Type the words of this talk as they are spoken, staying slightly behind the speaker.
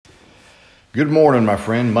Good morning, my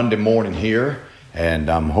friend. Monday morning here, and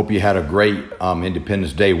hope you had a great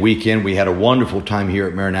Independence Day weekend. We had a wonderful time here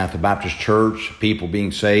at Maranatha Baptist Church, people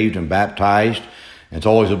being saved and baptized. It's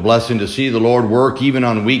always a blessing to see the Lord work, even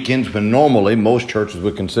on weekends when normally most churches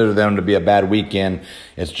would consider them to be a bad weekend.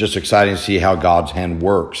 It's just exciting to see how God's hand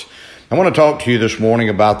works. I want to talk to you this morning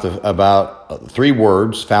about three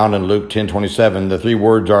words found in Luke 10:27. The three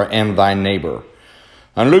words are, "and thy neighbor."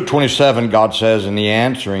 On Luke 27, God says, "And the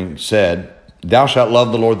answering said, Thou shalt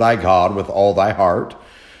love the Lord thy God with all thy heart,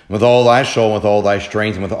 with all thy soul, with all thy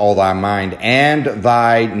strength, and with all thy mind, and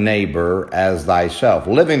thy neighbor as thyself."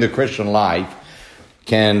 Living the Christian life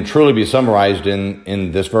can truly be summarized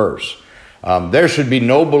in this verse. There should be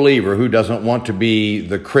no believer who doesn't want to be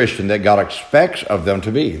the Christian that God expects of them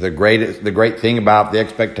to be. The great thing about the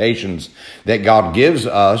expectations that God gives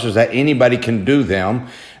us is that anybody can do them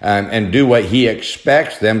and do what He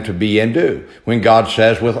expects them to be and do. When God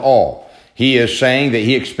says with all, He is saying that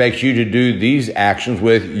He expects you to do these actions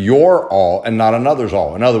with your all and not another's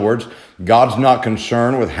all. In other words, God's not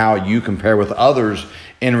concerned with how you compare with others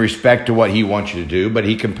in respect to what He wants you to do, but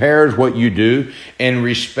He compares what you do in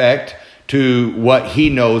respect to what He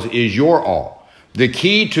knows is your all. The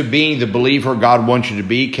key to being the believer God wants you to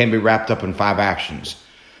be can be wrapped up in 5 actions.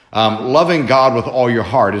 Loving God with all your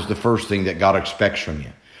heart is the first thing that God expects from you.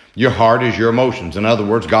 Your heart is your emotions. In other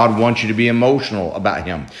words, God wants you to be emotional about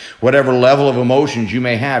Him. Whatever level of emotions you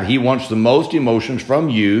may have, He wants the most emotions from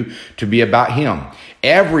you to be about Him.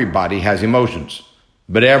 Everybody has emotions,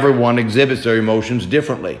 but everyone exhibits their emotions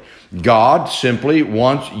differently. God simply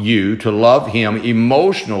wants you to love Him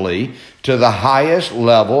emotionally to the highest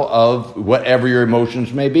level of whatever your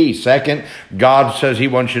emotions may be. Second, God says He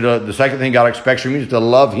wants you to, the second thing God expects from you is to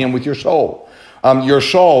love Him with your soul. Your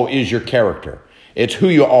soul is your character. It's who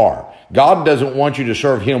you are. God doesn't want you to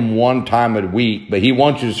serve Him one time a week, but He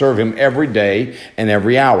wants you to serve Him every day and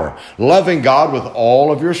every hour. Loving God with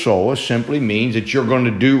all of your soul simply means that you're going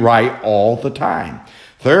to do right all the time.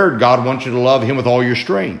 Third, God wants you to love Him with all your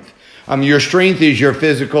strength. Your strength is your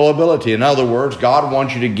physical ability. In other words, God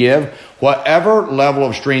wants you to give whatever level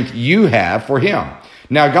of strength you have for Him.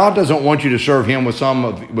 Now, God doesn't want you to serve Him with some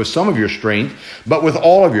of your strength, but with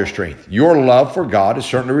all of your strength. Your love for God is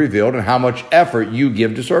certainly revealed in how much effort you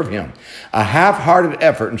give to serve Him. A half-hearted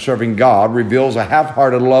effort in serving God reveals a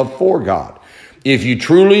half-hearted love for God. If you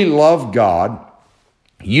truly love God,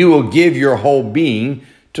 you will give your whole being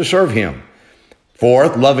to serve Him.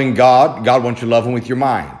 Fourth, loving God, God wants you to love Him with your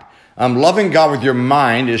mind. Loving God with your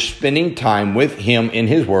mind is spending time with Him in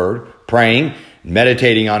His Word, praying,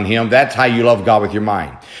 meditating on Him. That's how you love God with your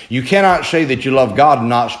mind. You cannot say that you love God and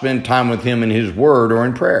not spend time with Him in His Word or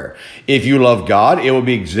in prayer. If you love God, it will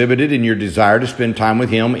be exhibited in your desire to spend time with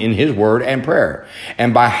Him in His Word and prayer.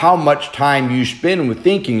 And by how much time you spend with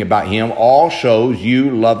thinking about Him all shows you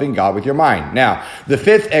loving God with your mind. Now, the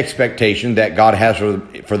fifth expectation that God has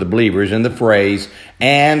for the believers in the phrase,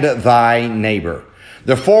 "and thy neighbor."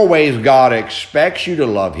 The 4 ways God expects you to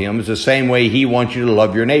love Him is the same way He wants you to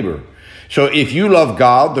love your neighbor. So if you love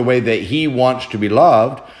God the way that He wants to be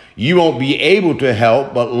loved, you won't be able to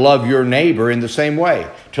help but love your neighbor in the same way.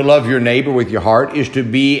 To love your neighbor with your heart is to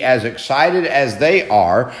be as excited as they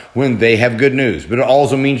are when they have good news, but it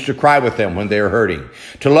also means to cry with them when they are hurting.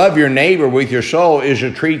 To love your neighbor with your soul is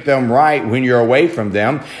to treat them right when you're away from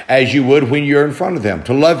them as you would when you're in front of them.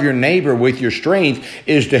 To love your neighbor with your strength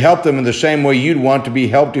is to help them in the same way you'd want to be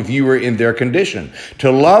helped if you were in their condition.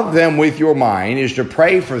 To love them with your mind is to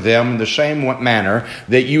pray for them in the same manner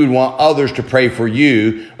that you would want others to pray for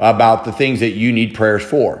you about the things that you need prayers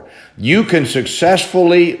for. You can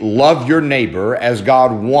successfully love your neighbor as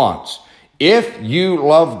God wants if you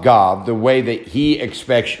love God the way that He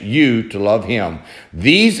expects you to love Him.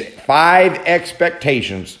 These 5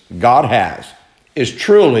 expectations God has is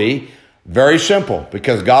truly very simple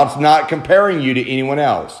because God's not comparing you to anyone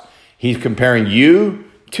else. He's comparing you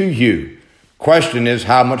to you. Question is,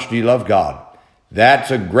 how much do you love God?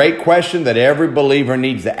 That's a great question that every believer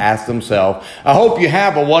needs to ask themselves. I hope you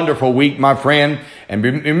have a wonderful week, my friend. And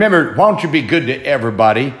remember, why don't you be good to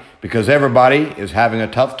everybody? Because everybody is having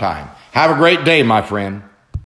a tough time. Have a great day, my friend.